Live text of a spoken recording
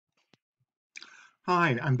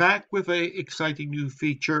Hi, I'm back with a exciting new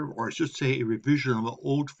feature, or I should say a revision of an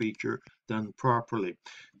old feature done properly.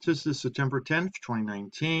 This is September 10th,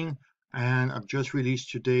 2019, and I've just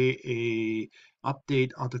released today a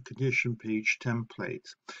update of the condition page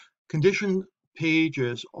templates. Condition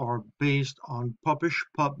pages are based on published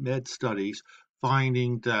PubMed studies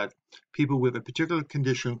finding that people with a particular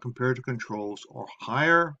condition compared to controls are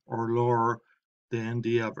higher or lower than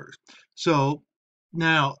the others. So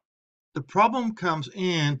now the problem comes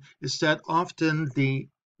in is that often the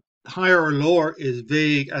higher or lower is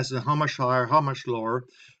vague as in how much higher, how much lower,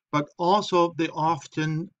 but also they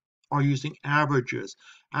often are using averages.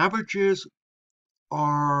 Averages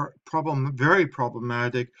are very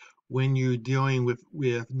problematic when you're dealing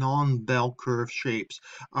with non-bell curve shapes.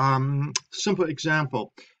 Simple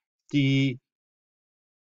example, the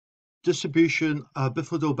distribution of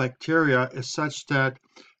bifidobacteria is such that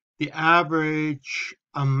the average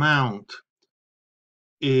amount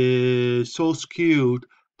is so skewed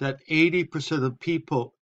that 80% of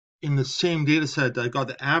people in the same data set that I got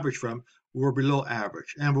the average from were below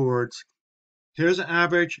average. In other words, here's an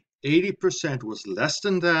average, 80% was less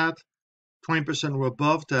than that, 20% were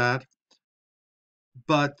above that,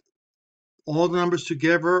 but all the numbers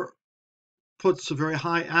together puts a very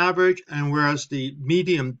high average, and whereas the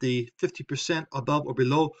medium, the 50% above or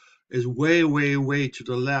below, is way, way, way to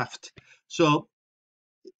the left. So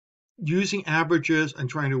using averages and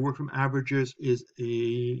trying to work from averages is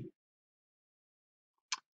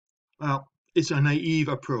it's a naive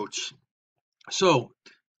approach. So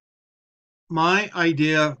my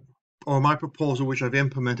idea or my proposal, which I've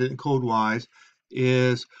implemented in code-wise,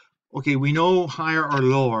 is okay, we know higher or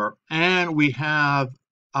lower, and we have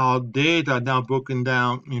our data now broken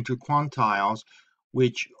down into quantiles,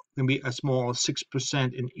 which can be as small as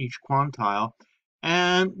 6% in each quantile.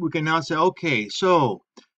 And we can now say, okay, so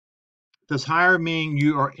does higher mean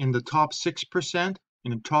you are in the top 6%,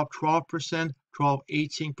 in the top 12%,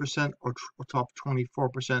 18%, or top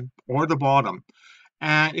 24%, or the bottom?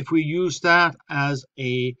 And if we use that as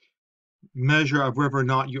a measure of whether or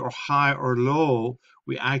not you're high or low,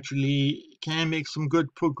 we actually can make some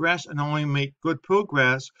good progress. And not only make good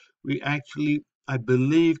progress, we actually, I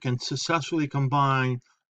believe, can successfully combine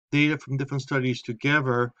data from different studies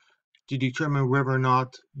together to determine whether or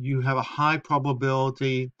not you have a high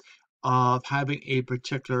probability of having a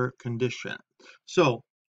particular condition. So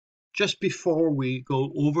just before we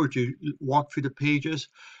go over to walk through the pages,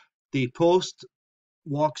 the post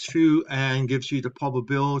walks through and gives you the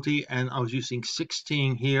probability, and I was using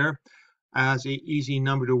 16 here as an easy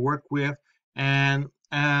number to work with. And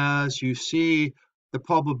as you see, the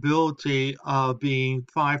probability of being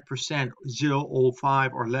 5%,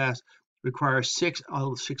 0.05 or less, requires 6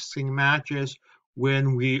 out of 16 matches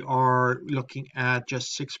when we are looking at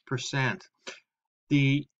just 6%.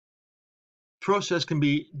 The process can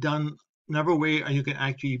be done another way, and you can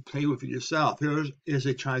actually play with it yourself. Here is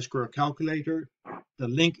a chi-square calculator. The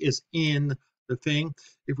link is in the thing.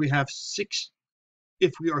 If we have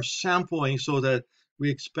if we are sampling so that we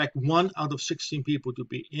expect 1 out of 16 people to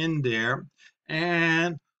be in there,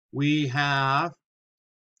 and we have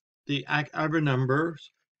the other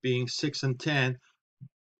numbers being 6 and 10.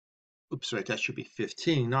 Oops, sorry, that should be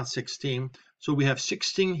 15, not 16. So we have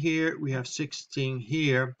 16 here, we have 16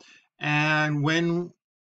 here, and when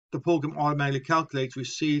the program automatically calculates, we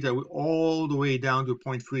see that we're all the way down to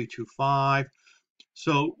 0.325.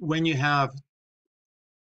 So when you have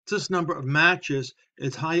this number of matches,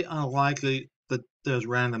 it's highly unlikely that there's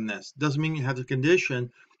randomness. Doesn't mean you have the condition,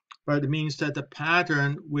 but it means that the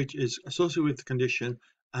pattern which is associated with the condition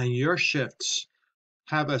and your shifts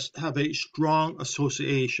have a strong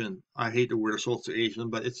association. I hate the word association,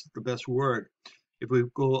 but it's the best word. If we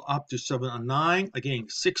go up to 7 and 9, again,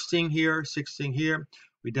 16 here, 16 here,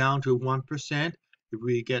 we're down to 1%. If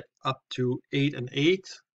we get up to 8 and 8,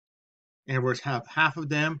 in other words, have half of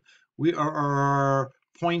them, we are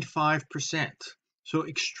 0.5%. So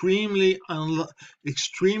extremely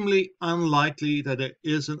unlikely that there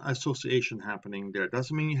is an association happening there.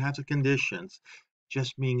 Doesn't mean you have the conditions,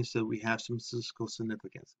 just means that we have some statistical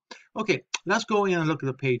significance. Okay, let's go in and look at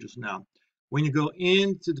the pages now. When you go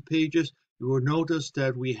into the pages, you will notice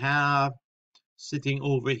that we have, sitting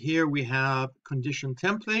over here, we have condition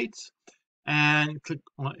templates, and click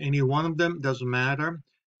on any one of them, doesn't matter.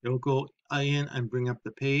 It'll go in and bring up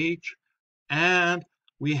the page. And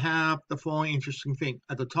we have the following interesting thing.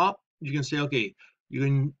 At the top, you can say, okay, you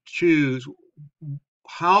can choose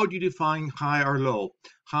how do you define high or low?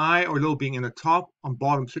 High or low being in the top and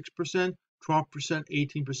bottom 6%, 12%,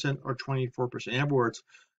 18%, or 24%. In other words,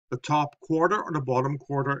 the top quarter or the bottom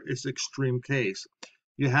quarter is the extreme case.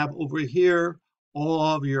 You have over here all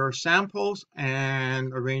of your samples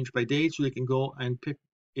and arrange by date so you can go and pick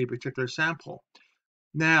a particular sample.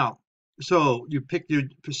 Now, so you pick your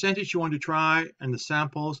percentage you want to try and the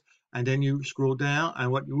samples, and then you scroll down,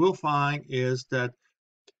 and what you will find is that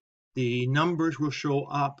the numbers will show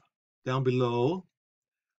up down below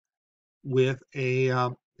with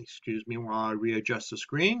a, excuse me while I readjust the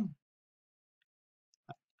screen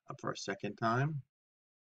for a second time.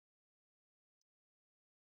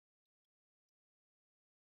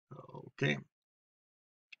 Okay.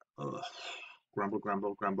 Ugh. Grumble,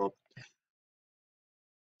 grumble, grumble.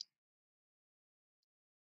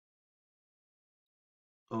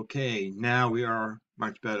 Okay, now we are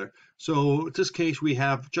much better. So in this case, we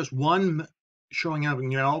have just one showing up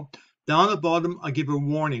in yellow. Down at the bottom, I give a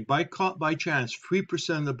warning. By chance,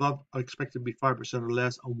 3% above are expected to be 5% or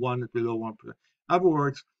less, and 1 is below 1%. In other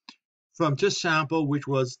words, from this sample, which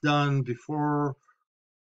was done before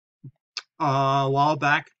a while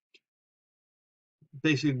back,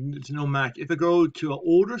 basically there's no match. If I go to an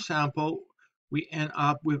older sample, we end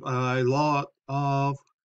up with a lot of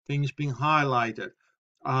things being highlighted.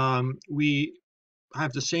 We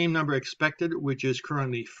have the same number expected, which is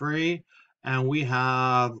currently 3, and we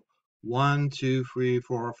have 1, 2, 3,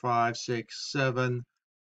 4, 5, 6, 7,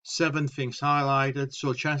 7 things highlighted.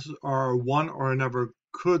 So chances are one or another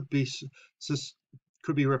could be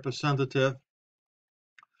representative.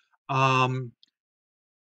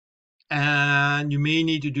 And you may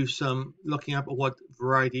need to do some looking up at what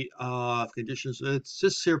variety of conditions. It's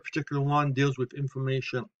this here particular one deals with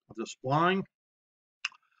inflammation of the spine.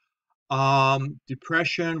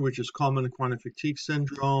 Depression, which is common in chronic fatigue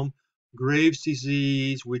syndrome. Graves'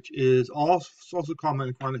 disease, which is also common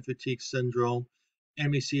in chronic fatigue syndrome.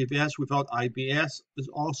 ME/CFS without IBS is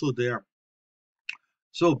also there.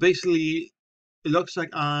 So basically, it looks like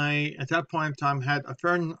I, at that point in time, had a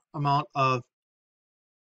fair amount of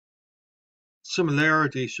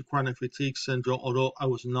similarities to chronic fatigue syndrome, although I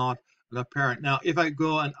was not an apparent. Now, if I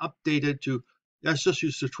go and update it to, let's just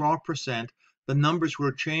use the 12%, the numbers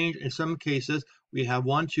will change. In some cases, we have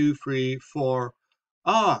 1, 2, 3, 4.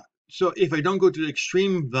 So if I don't go to the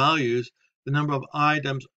extreme values, the number of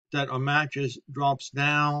items that are matches drops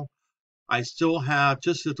down. I still have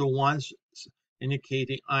just little ones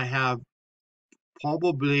indicating I have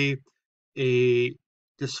probably a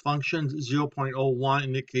dysfunction. 0.01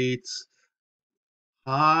 indicates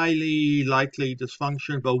highly likely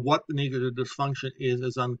dysfunction, but what the nature of the dysfunction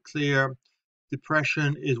is unclear.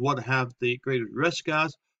 Depression is what I have the greatest risk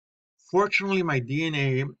as. Fortunately, my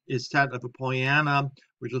DNA is that of a Pollyanna,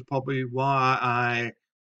 which is probably why I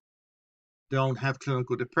don't have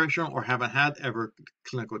clinical depression or haven't had ever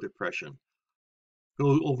clinical depression.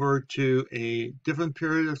 Go over to a different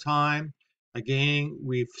period of time. Again,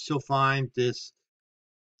 we still find this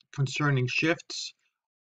concerning shifts.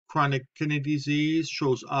 Chronic kidney disease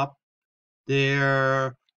shows up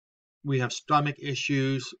there. We have stomach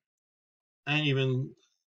issues and even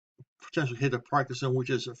potential hit of Parkinson, which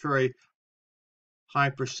is a very high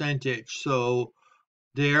percentage. So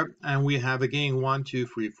there, and we have again 1, 2,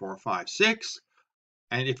 3, 4, 5, 6.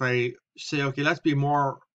 And if I say, okay, let's be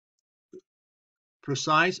more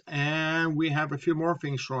precise, and we have a few more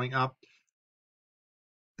things showing up.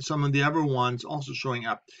 Some of the other ones also showing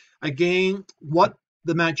up. Again, what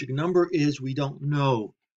the magic number is, we don't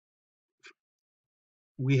know.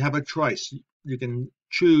 We have a choice. You can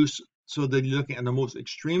choose so that you're looking at the most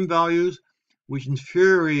extreme values, which in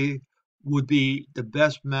theory would be the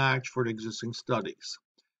best match for the existing studies.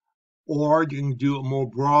 Or you can do a more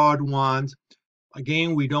broad ones.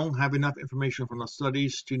 Again, we don't have enough information from the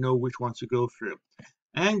studies to know which ones to go through.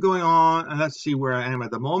 And going on, and let's see where I am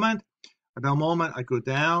at the moment. At the moment, I go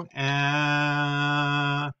down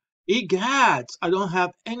and egads, I don't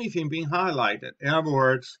have anything being highlighted. In other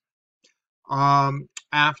words,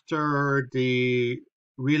 after the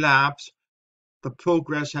relapse, the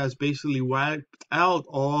progress has basically wiped out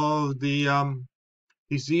all the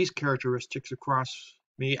disease characteristics across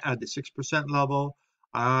me at the 6% level.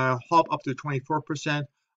 I hop up to 24%,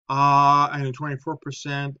 and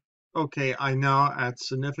 24%, okay, I now at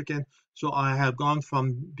significant. So I have gone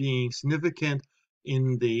from being significant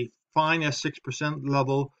in the fine as 6%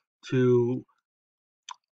 level to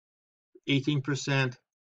 18%,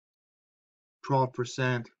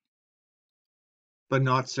 12%, but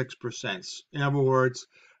not 6%. In other words,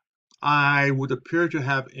 I would appear to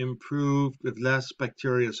have improved with less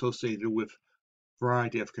bacteria associated with a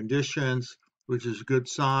variety of conditions, which is a good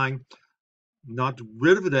sign. Not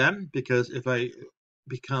rid of them, because if I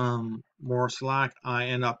become more slack, I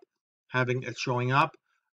end up having it showing up,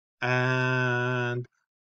 and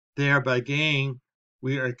thereby again,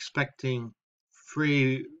 we are expecting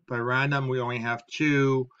 3 by random. We only have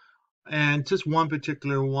 2. And just one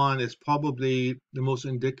particular one is probably the most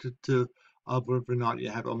indicative of whether or not you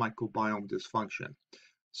have a microbiome dysfunction.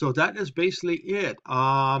 So that is basically it.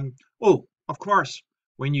 Oh, of course,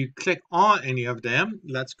 when you click on any of them,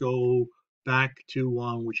 let's go back to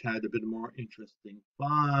one which had a bit more interesting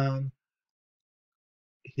fun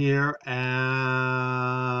here.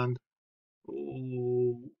 And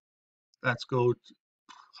let's go to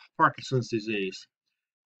Parkinson's disease.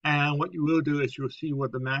 And what you will do is you'll see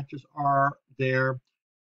what the matches are there.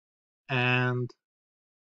 And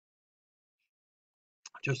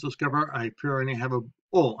just discover I purely have a,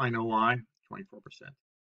 oh, I know why, 24%.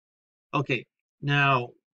 Okay, now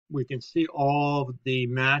we can see all the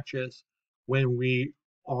matches when we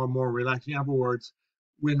are more relaxed. In other words,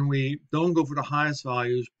 when we don't go for the highest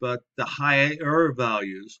values, but the higher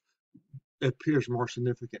values appears more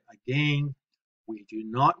significant. Again, we do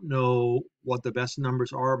not know what the best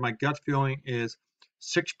numbers are. My gut feeling is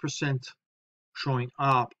 6% showing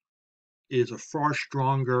up is a far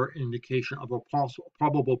stronger indication of a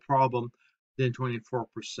probable problem than 24%.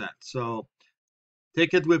 So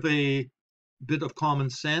take it with a bit of common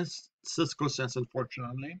sense, statistical sense,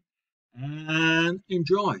 unfortunately, and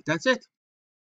enjoy. That's it.